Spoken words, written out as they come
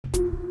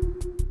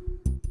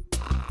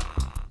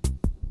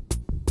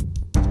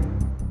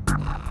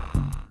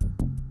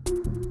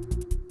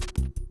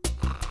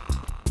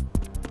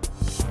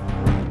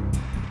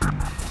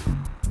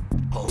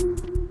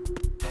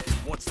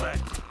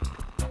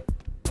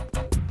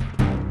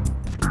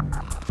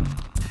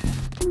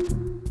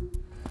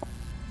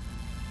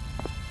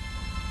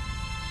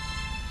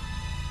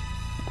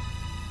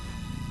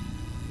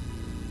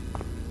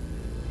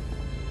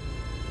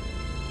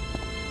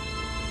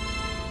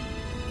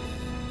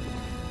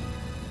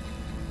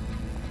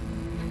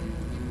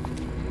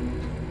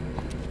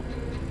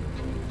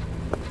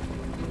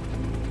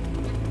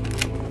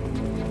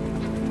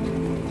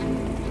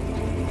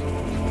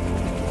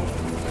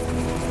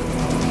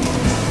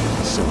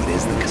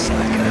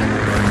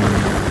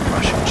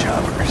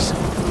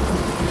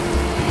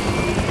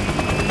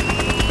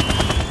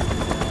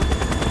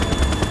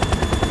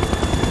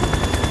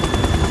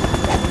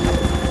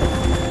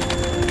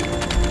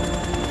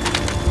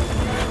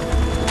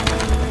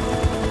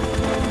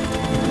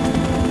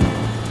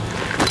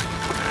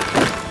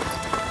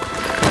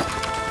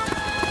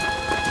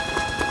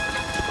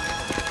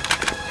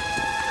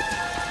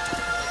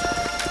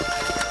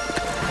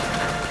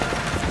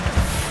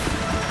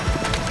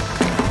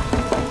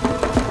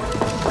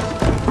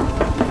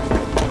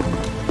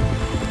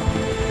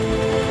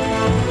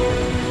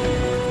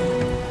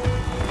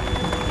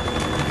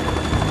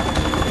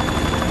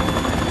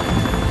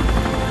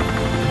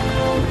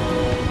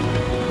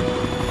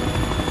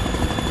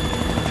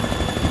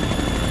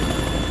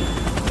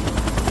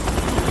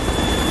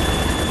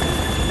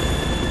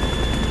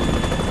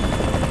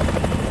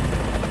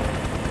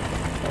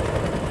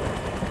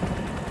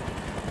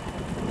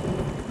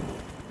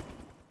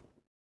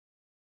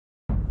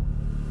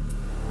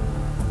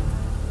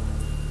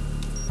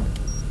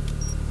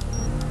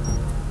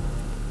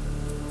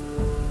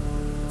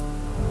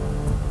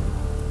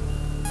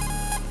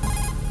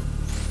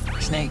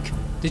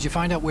Did you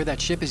find out where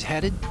that ship is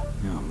headed?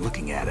 No, I'm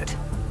looking at it.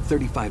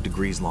 35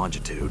 degrees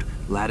longitude,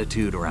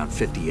 latitude around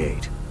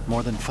 58.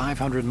 More than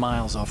 500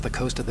 miles off the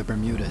coast of the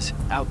Bermudas,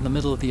 out in the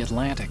middle of the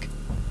Atlantic.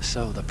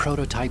 So the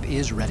prototype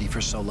is ready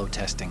for solo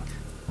testing.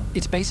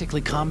 It's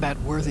basically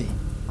combat-worthy.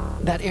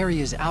 That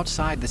area is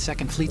outside the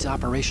Second Fleet's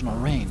operational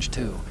range,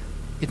 too.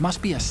 It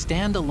must be a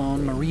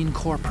standalone Marine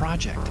Corps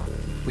project,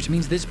 which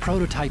means this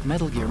prototype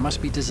Metal Gear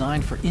must be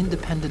designed for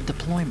independent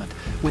deployment,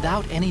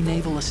 without any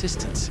naval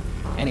assistance.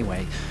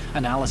 Anyway,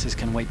 analysis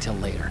can wait till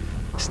later.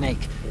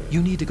 Snake,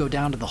 you need to go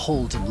down to the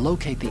holds and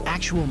locate the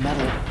actual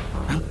metal...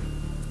 Huh?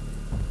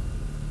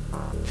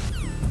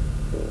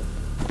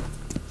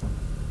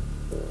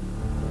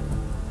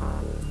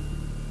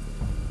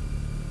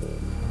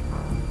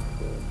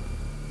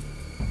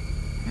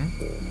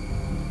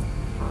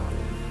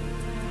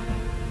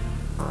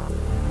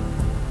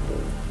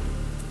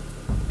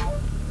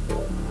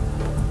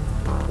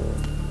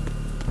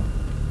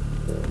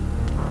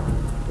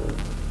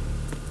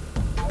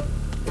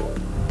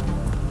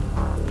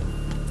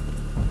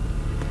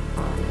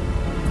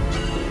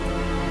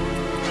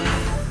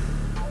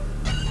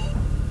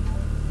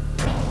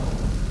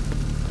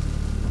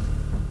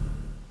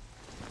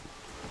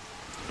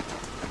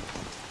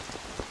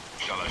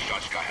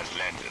 has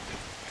landed.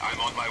 I'm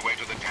on my way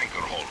to the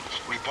tanker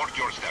holds. Report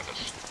your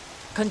status.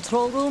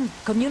 Control room,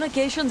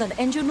 communications and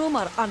engine room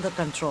are under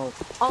control.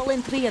 All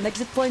entry and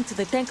exit points to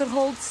the tanker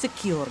holds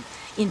secured.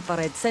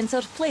 Infrared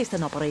sensors placed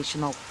and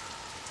operational.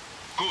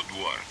 Good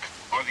work.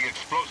 Are the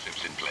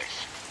explosives in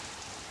place?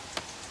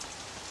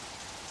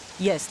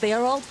 Yes, they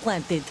are all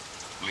planted.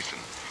 Listen,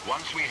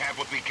 once we have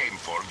what we came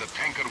for, the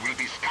tanker will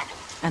be scuttled.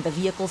 And the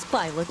vehicle's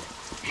pilot?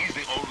 He's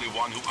the only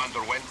one who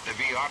underwent the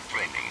VR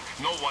training.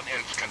 No one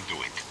else can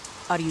do it.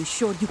 Are you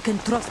sure you can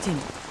trust him?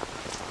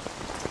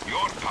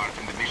 Your part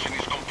in the mission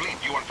is complete.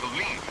 You are to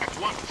leave at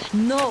once.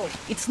 No,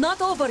 it's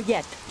not over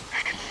yet.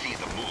 I can see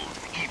the moon,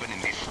 even in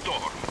this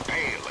storm,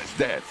 pale as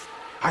death.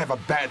 I have a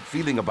bad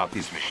feeling about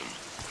this mission.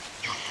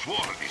 You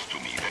swore this to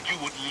me, that you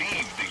would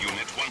leave the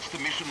unit once the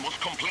mission was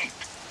complete.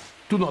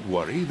 Do not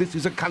worry, this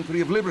is a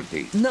country of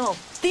liberty. No,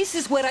 this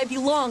is where I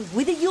belong,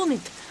 with the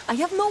unit. I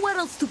have nowhere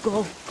else to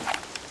go.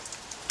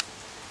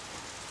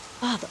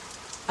 Father,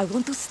 I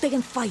want to stay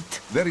and fight.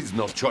 There is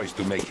no choice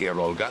to make here,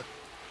 Olga.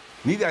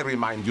 Need I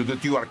remind you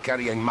that you are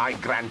carrying my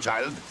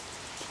grandchild?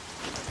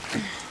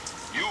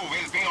 You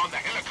will be on the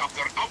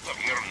helicopter out of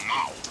here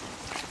now.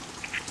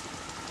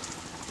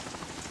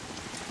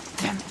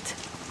 Damn it.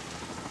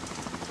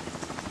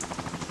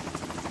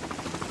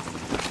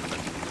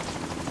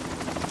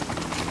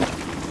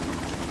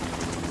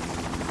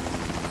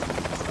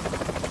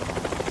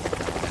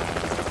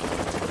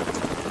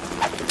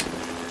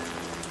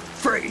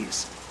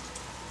 Freeze!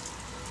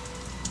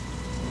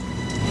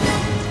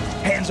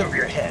 Hands over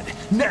your head,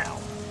 now!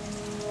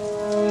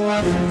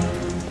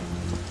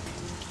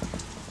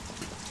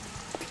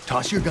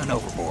 Toss your gun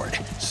overboard,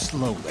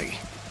 slowly.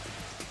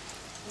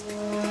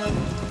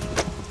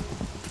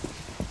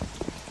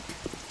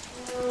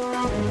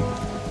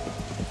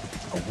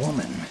 A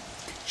woman.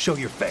 Show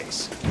your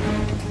face.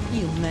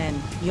 You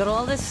men, you're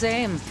all the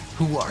same.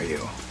 Who are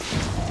you?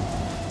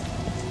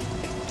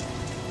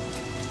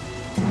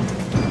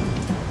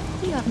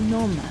 We are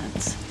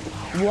nomads.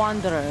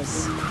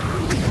 Wanderers.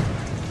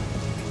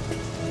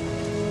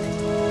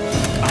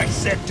 I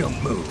said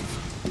don't move.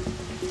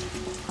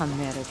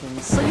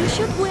 Americans. So you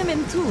shoot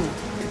women too.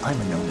 I'm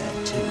a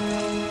nomad too.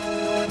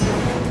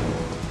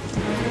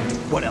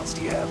 What else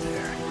do you have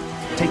there?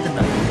 Take the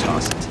knife and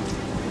toss it.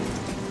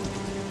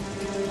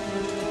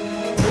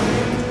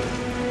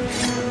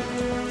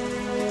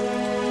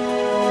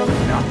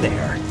 Not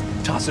there.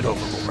 Toss it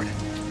overboard.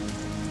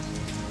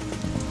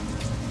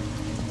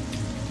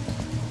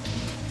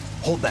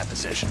 Hold that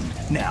position.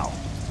 Now,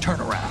 turn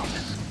around.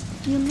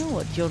 You know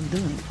what you're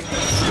doing.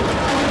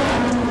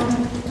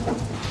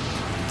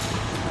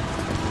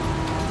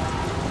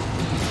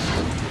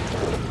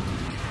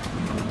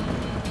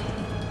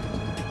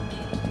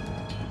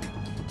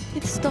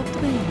 It stopped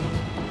raining.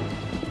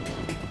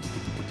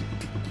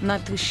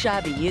 Not too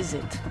shabby, is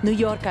it? New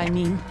York, I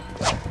mean.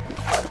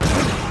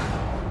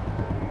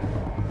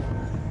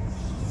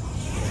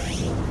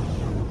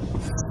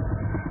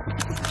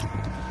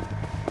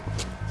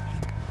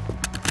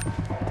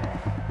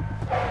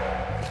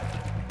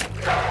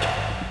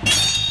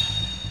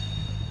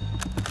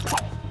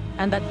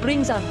 And that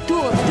brings our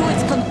tour to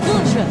its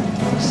conclusion.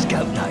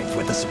 Scout knife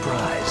with a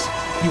surprise.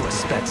 You a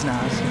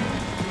Spetsnaz?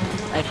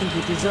 I think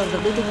you deserve a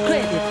little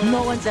credit.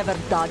 No one's ever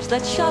dodged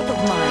that shot of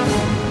mine.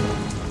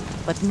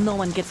 But no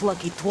one gets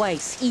lucky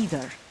twice,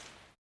 either.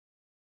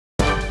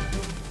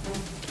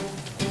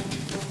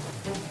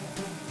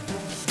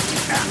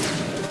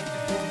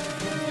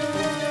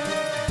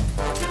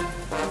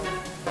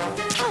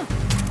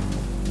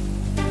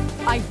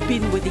 I've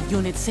been with the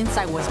unit since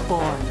I was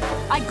born.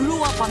 I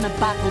grew up on the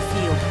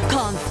battlefield.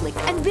 Conflict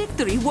and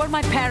victory were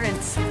my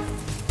parents.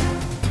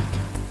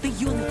 The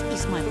unit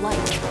is my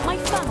life, my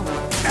family.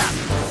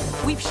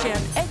 We've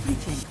shared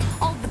everything,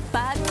 all the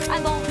bad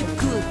and all the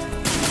good.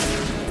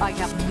 I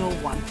have no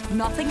one.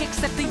 Nothing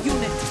except the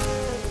unit.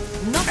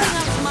 Nothing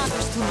else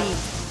matters to me.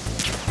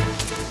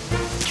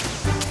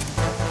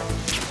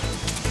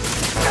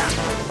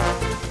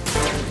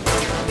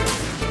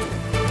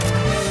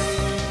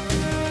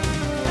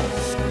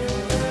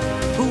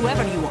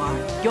 Whoever you are,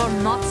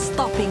 you're not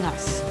stopping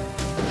us.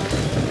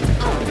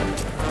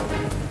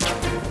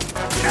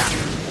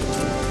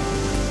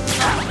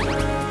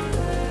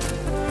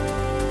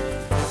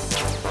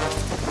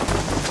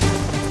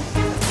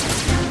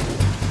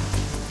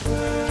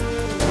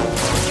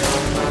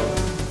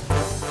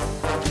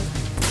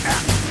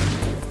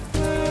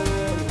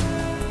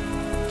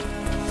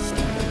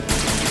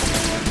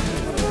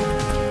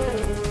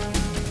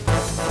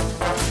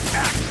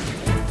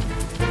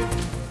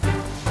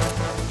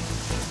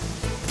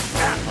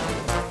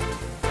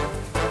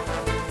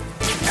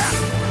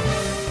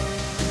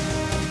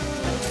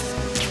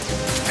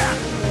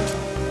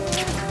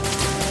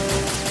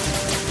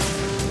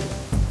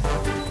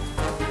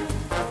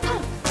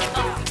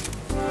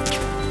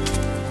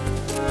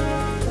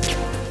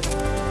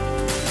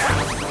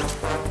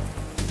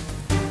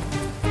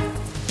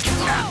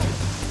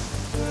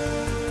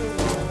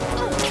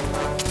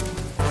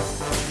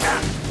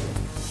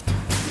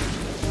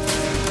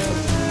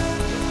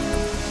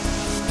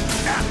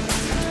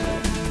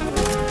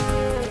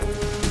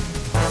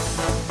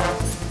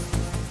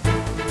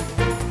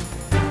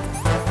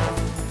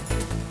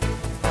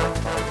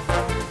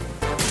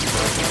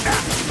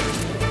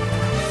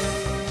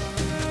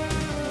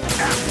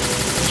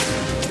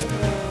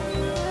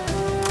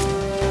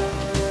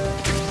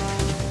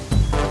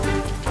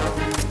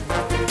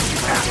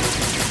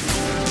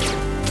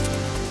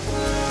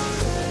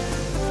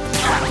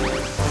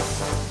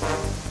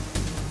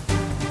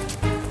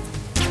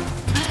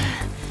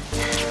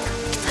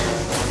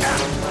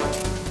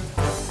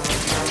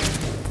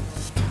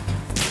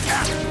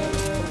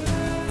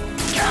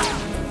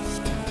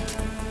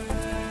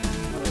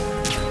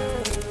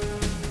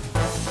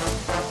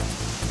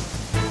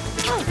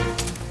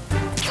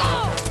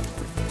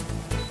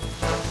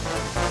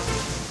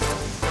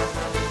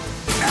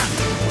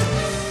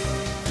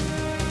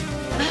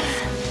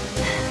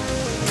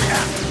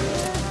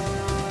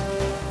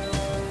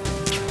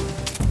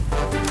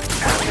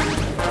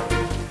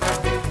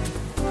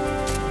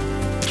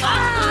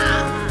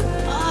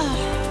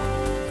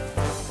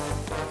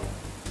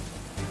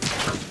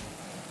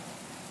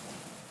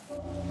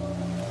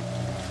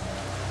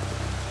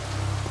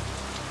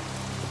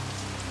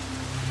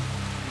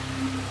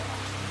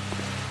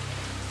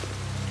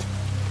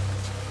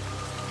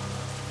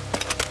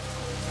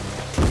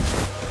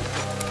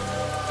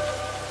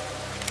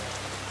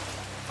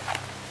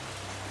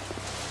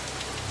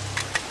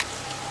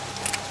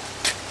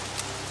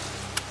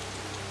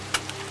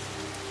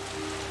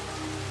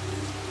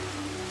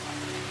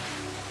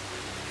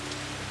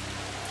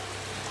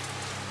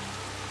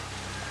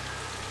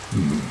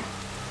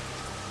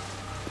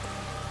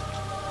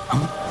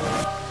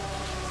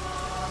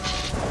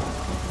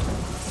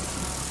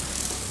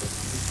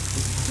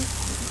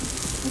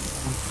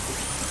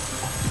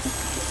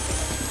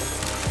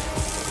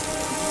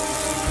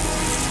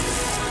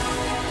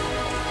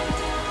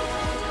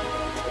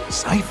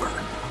 Cipher.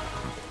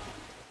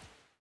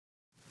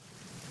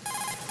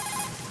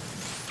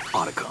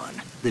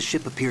 Otacon, the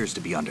ship appears to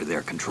be under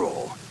their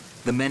control.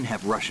 The men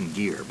have Russian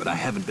gear, but I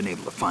haven't been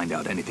able to find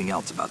out anything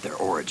else about their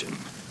origin.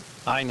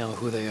 I know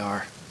who they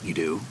are. You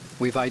do?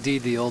 We've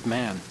ID'd the old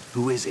man,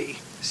 Who is he?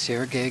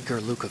 Sergei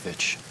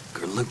Gerlukovich.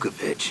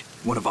 Gerlukovich,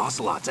 one of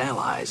Ocelot's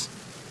allies.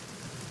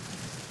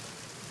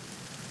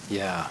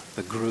 Yeah,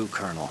 the GRU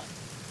colonel.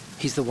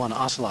 He's the one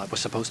Ocelot was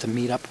supposed to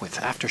meet up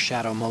with after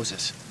Shadow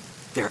Moses.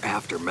 They're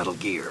after Metal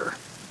Gear.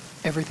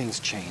 Everything's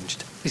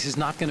changed. This is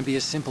not going to be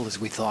as simple as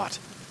we thought.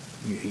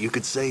 You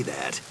could say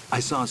that. I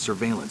saw a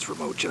surveillance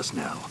remote just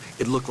now.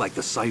 It looked like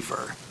the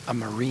Cipher. A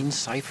Marine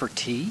Cipher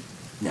T?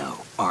 No,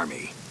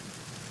 Army.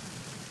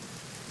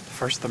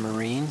 First the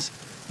Marines,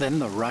 then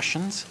the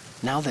Russians,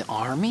 now the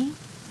Army?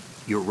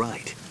 You're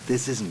right.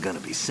 This isn't gonna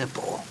be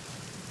simple.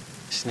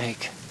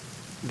 Snake,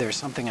 there's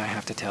something I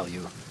have to tell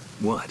you.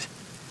 What?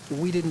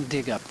 We didn't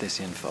dig up this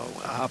info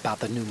about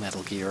the new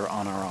Metal Gear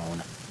on our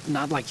own.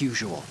 Not like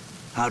usual.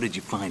 How did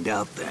you find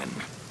out then?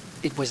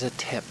 It was a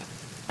tip.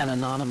 An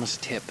anonymous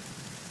tip.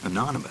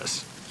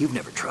 Anonymous? You've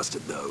never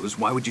trusted those.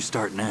 Why would you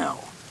start now?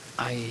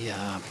 I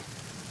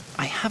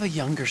have a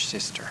younger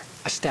sister,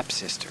 a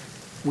stepsister.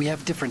 We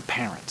have different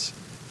parents.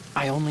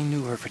 I only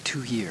knew her for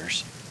 2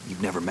 years.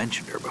 You've never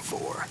mentioned her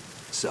before.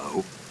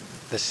 So?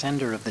 The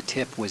sender of the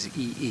tip was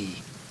EE.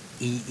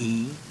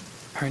 EE?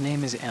 Her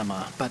name is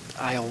Emma, but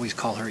I always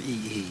call her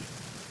EE.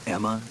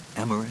 Emma?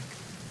 Emmerich?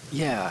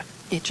 Yeah,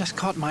 it just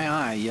caught my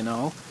eye, you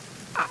know?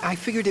 I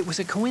figured it was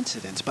a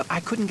coincidence, but I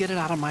couldn't get it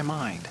out of my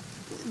mind.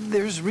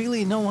 There's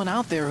really no one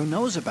out there who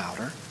knows about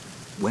her.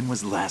 When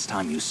was the last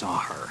time you saw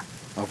her?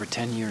 Over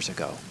 10 years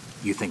ago.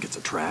 You think it's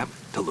a trap?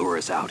 To lure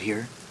us out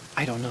here?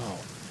 I don't know.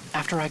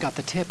 After I got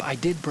the tip, I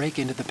did break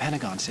into the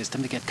Pentagon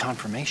system to get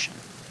confirmation.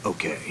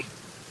 Okay.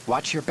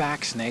 Watch your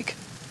back, Snake.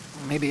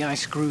 Maybe I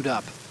screwed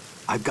up.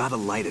 I've got a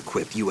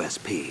light-equipped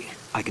USP.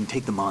 I can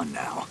take them on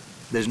now.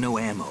 There's no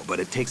ammo, but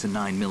it takes a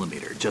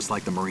 9mm, just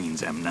like the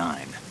Marines'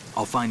 M9.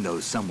 I'll find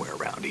those somewhere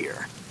around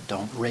here.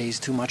 Don't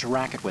raise too much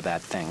racket with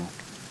that thing.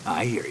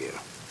 I hear you.